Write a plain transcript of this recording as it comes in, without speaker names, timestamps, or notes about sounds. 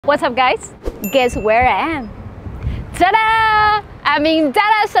What's up, guys? Guess where I am? Ta-da! I'm in Dar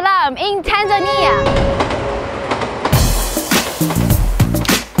es Salaam in Tanzania.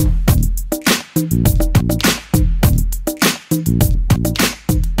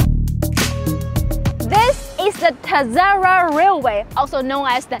 The Tazara Railway, also known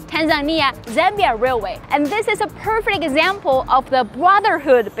as the Tanzania and Zambia Railway. And this is a perfect example of the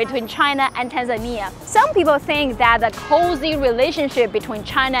brotherhood between China and Tanzania. Some people think that the cozy relationship between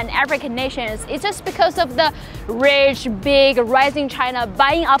China and African nations is just because of the rich, big, rising China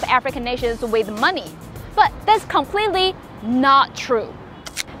buying up African nations with money. But that's completely not true.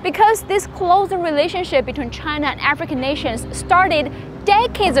 Because this closer relationship between China and African nations started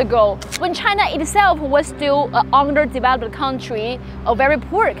decades ago, when China itself was still an underdeveloped country, a very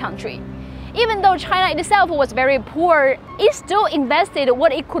poor country. Even though China itself was very poor, it still invested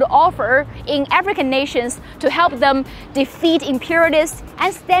what it could offer in African nations to help them defeat imperialists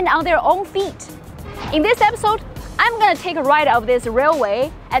and stand on their own feet. In this episode, I'm gonna take a ride of this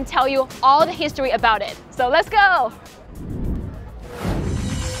railway and tell you all the history about it. So let's go!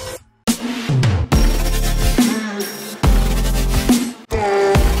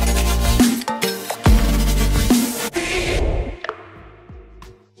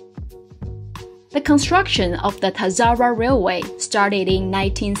 The construction of the Tazara Railway started in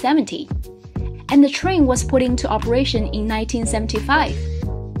 1970, and the train was put into operation in 1975.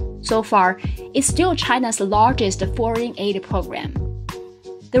 So far, it's still China's largest foreign aid program.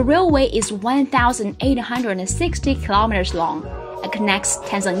 The railway is 1,860 kilometers long and connects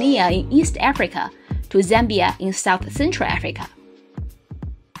Tanzania in East Africa to Zambia in South Central Africa.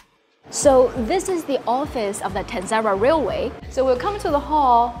 So this is the office of the Tazara Railway. So we'll come to the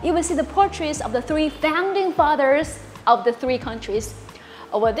hall. You will see the portraits of the three founding fathers of the three countries.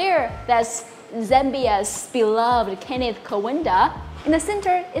 Over there, that's Zambia's beloved Kenneth Kaunda. In the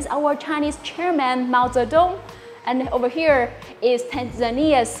center is our Chinese chairman Mao Zedong. And over here is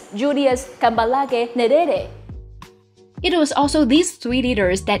Tanzania's Julius Kambarage Nyerere. It was also these three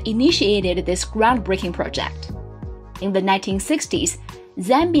leaders that initiated this groundbreaking project. In the 1960s,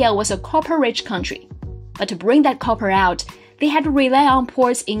 Zambia was a copper-rich country, but to bring that copper out, they had to rely on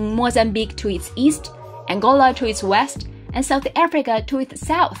ports in Mozambique to its east, Angola to its west, and South Africa to its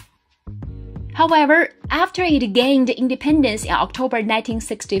south. However, after it gained independence in October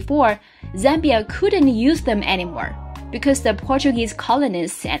 1964, Zambia couldn't use them anymore because the Portuguese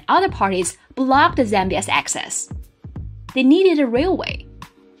colonists and other parties blocked Zambia's access. They needed a railway.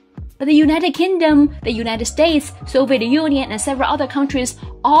 But the United Kingdom, the United States, Soviet Union, and several other countries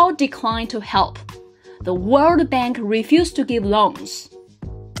all declined to help. The World Bank refused to give loans.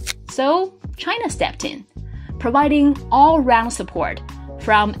 So China stepped in, providing all-round support,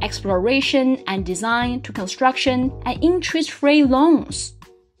 from exploration and design to construction and interest-free loans.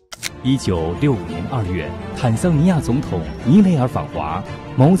 1965年2月，坦桑尼亚总统尼雷尔访华，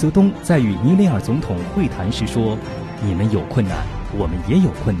毛泽东在与尼雷尔总统会谈时说：“你们有困难，我们也有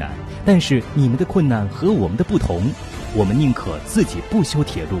困难。” 但是你们的困难和我们的不同，我们宁可自己不修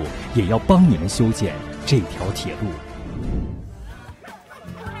铁路，也要帮你们修建这条铁路。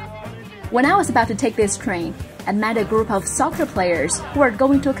 When I was about to take this train, I met a group of soccer players who were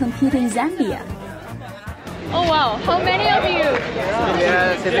going to compete in Zambia. Oh wow, how many of you?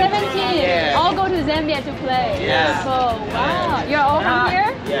 Yeah, 17. Yeah. All go to Zambia to play. Yeah. So wow, you're all from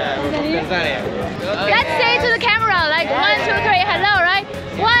here? Yeah, we're from Tanzania. Okay. Let's say to the camera, like 1, 2, 3, hello, right?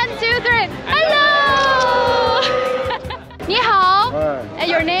 1, 2, 3, hello! 你好 And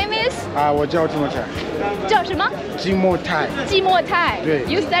your name is? 我叫季莫泰。叫什么？季莫泰。季莫泰。对。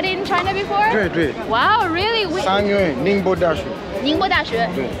You studied in China before? 对对。Wow, really? 3月宁波大学。宁波大学。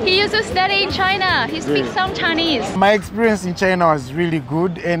He used to study in China. He speaks some Chinese. My experience in China was really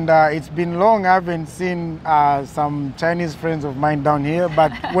good, and it's been long I haven't seen some Chinese friends of mine down here.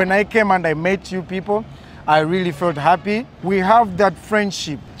 But when I came and I met you people, I really felt happy. We have that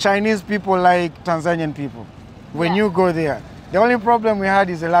friendship. Chinese people like Tanzanian people. When you go there, the only problem we had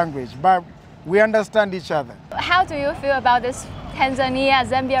is the language, but we understand each other. How do you feel about this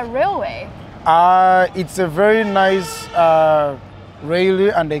Tanzania-Zambia railway? It's a very nice railway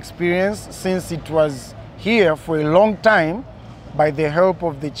and experience, since it was here for a long time by the help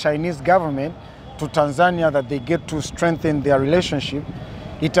of the Chinese government to Tanzania, that they get to strengthen their relationship.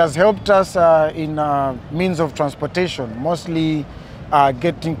 It has helped us in means of transportation, mostly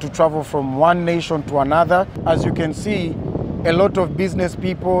getting to travel from one nation to another. As you can see, a lot of business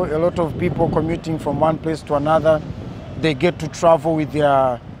people, a lot of people commuting from one place to another, they get to travel with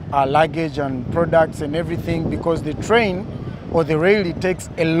their luggage and products and everything, because the train or the rail, it takes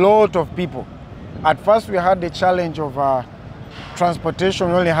a lot of people. At first we had the challenge of transportation,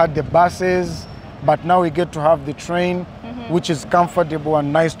 we only had the buses, but now we get to have the train, which is comfortable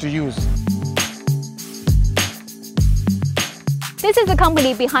and nice to use. This is the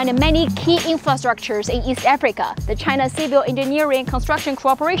company behind many key infrastructures in East Africa, the China Civil Engineering Construction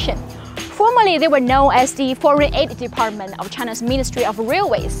Corporation. Formerly, they were known as the Foreign Aid Department of China's Ministry of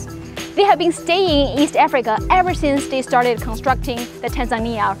Railways. They have been staying in East Africa ever since they started constructing the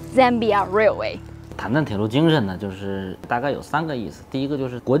Tanzania Zambia Railway. 坦赞铁路精神呢，就是大概有3个意思。第一个就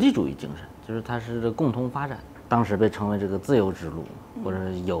是国际主义精神，就是它是共同发展。当时被称为这个自由之路或者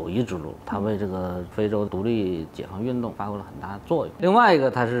友谊之路，它为这个非洲独立解放运动发挥了很大的作用。另外一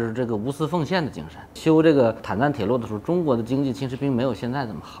个，它是这个无私奉献的精神。修这个坦赞铁路的时候，中国的经济其实并没有现在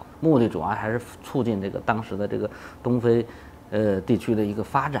这么好，目的主要还是促进这个当时的这个东非。地区的一个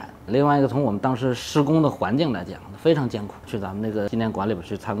发展。另外一个，从我们当时施工的环境来讲，非常艰苦。去咱们那个纪念馆里边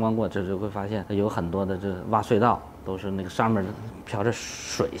去参观过，这就会发现有很多的这挖隧道，都是那个上面飘着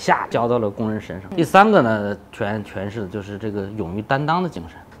水下浇到了工人身上。第3个呢，诠释的就是这个勇于担当的精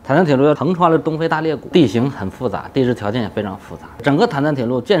神。坦赞铁路横穿了东非大裂谷，地形很复杂，地质条件也非常复杂。整个坦赞铁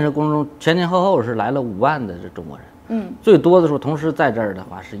路建设过程中，前后是来了5万的这中国人。最多的时候，同时在这儿的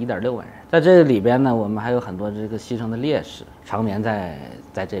话是1.6万人。在这里边呢，我们还有很多这个牺牲的烈士，常年在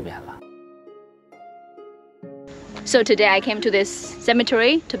这边了。So today I came to this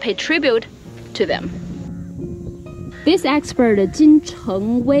cemetery to pay tribute to them. This expert, Jin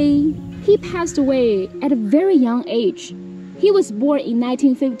Chengwei, he passed away at a very young age. He was born in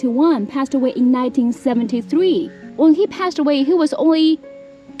 1951, passed away in 1973. When he passed away, he was only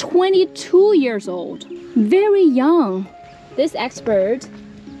 22 years old. Very young. This expert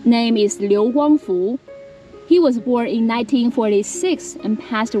name is Liu Guangfu. He was born in 1946 and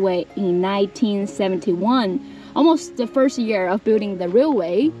passed away in 1971, almost the first year of building the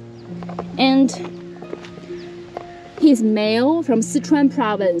railway. And he's male from Sichuan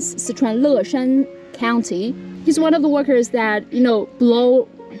province, Sichuan Leshan County. He's one of the workers that,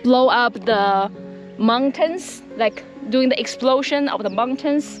 blow up the mountains, like doing the explosion of the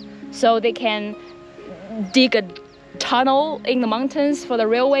mountains so they can dig a tunnel in the mountains for the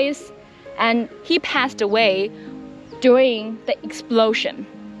railways, and he passed away during the explosion.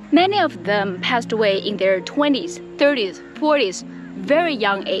 Many of them passed away in their 20s, 30s, 40s, very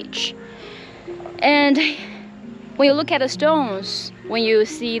young age. And when you look at the stones, when you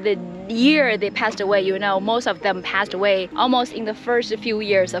see the year they passed away, most of them passed away almost in the first few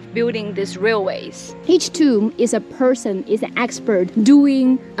years of building these railways. Each tomb is a person, is an expert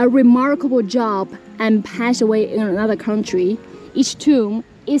doing a remarkable job and passed away in another country. Each tomb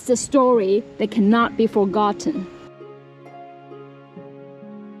is a story that cannot be forgotten.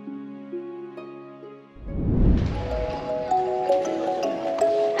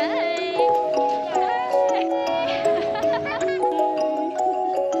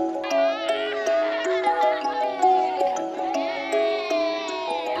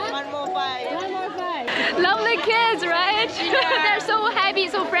 Lovely kids, right? Yeah. They're so happy,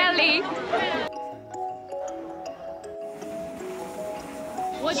 so friendly.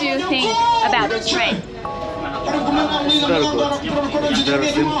 What do you think about this train? It's very good. It's very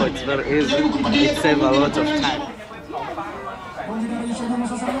simple. It's very easy. It saves a lot of time.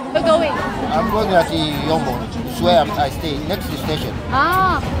 We're going. I'm going at the Yombo. It's where I stay, next to the station.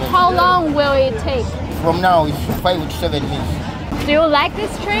 How long will it take? From now, it's 5 to 7 minutes. Do you like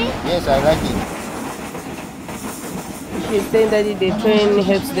this train? Yes, I like it. She's saying that the train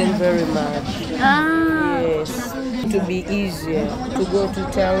helps them very much. Yes. To be easier to go to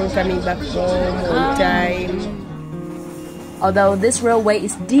town, coming back home on time. Although this railway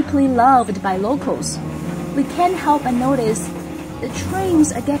is deeply loved by locals, we can't help but notice the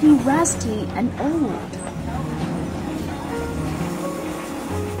trains are getting rusty and old.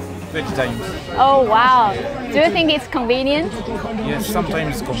 30 times. Oh wow. Do you think it's convenient? Yes,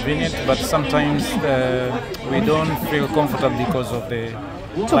 sometimes it's convenient, but sometimes we don't feel comfortable because of the...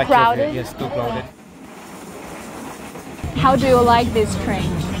 Too crowded? Yes, too crowded. How do you like this train?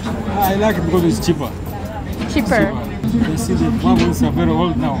 I like it because it's cheaper. Cheaper? You see the wagons are very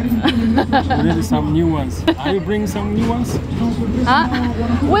old now. We need some new ones. Are you bringing some new ones?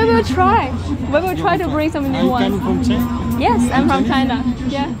 We will try. We will try to bring some new ones. Are you coming from China? Yes, I'm from China.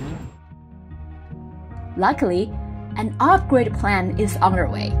 Yeah. Luckily, an upgrade plan is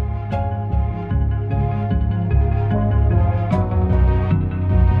underway.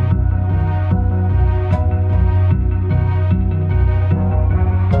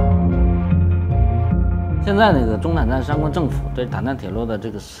现在那个中坦赞三国政府对坦赞铁路的这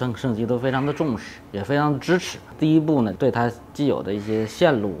个升级都非常的重视，也非常的支持。第一步呢，对它既有的一些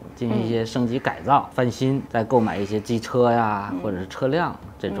线路进行一些升级改造、翻新，再购买一些机车呀，或者是车辆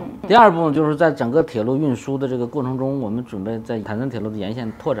这种。第二步就是在整个铁路运输的这个过程中，我们准备在坦桑铁路的沿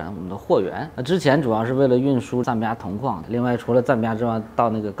线拓展我们的货源。之前主要是为了运输赞比亚铜矿，另外除了赞比亚之外，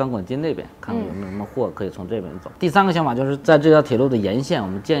到那个刚果金那边看看有没有什么货可以从这边走。第三个想法就是在这条铁路的沿线，我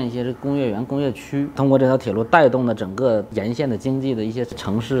们建一些这工业园、工业区，通过这条铁路带动的整个沿线的经济的一些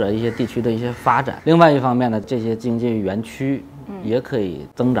城市啊、一些地区的一些发展。另外一方面呢，这些经济园区也可以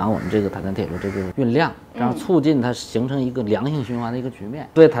增长我们这个坦桑铁路这个运量，这样促进它形成一个良性循环的一个局面。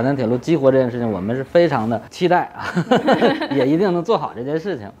对坦桑铁路激活这件事情，我们是非常的期待啊，也一定能做好这件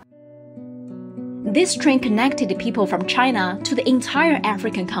事情。This train connected people from China to the entire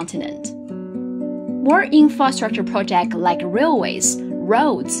African continent. More infrastructure projects like railways,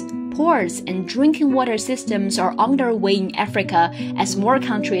 roads, ports, and drinking water systems are underway in Africa as more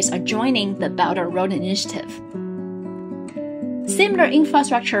countries are joining the Belt and Road Initiative. Similar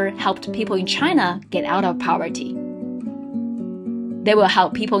infrastructure helped people in China get out of poverty. They will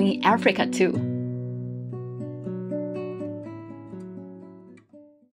help people in Africa too.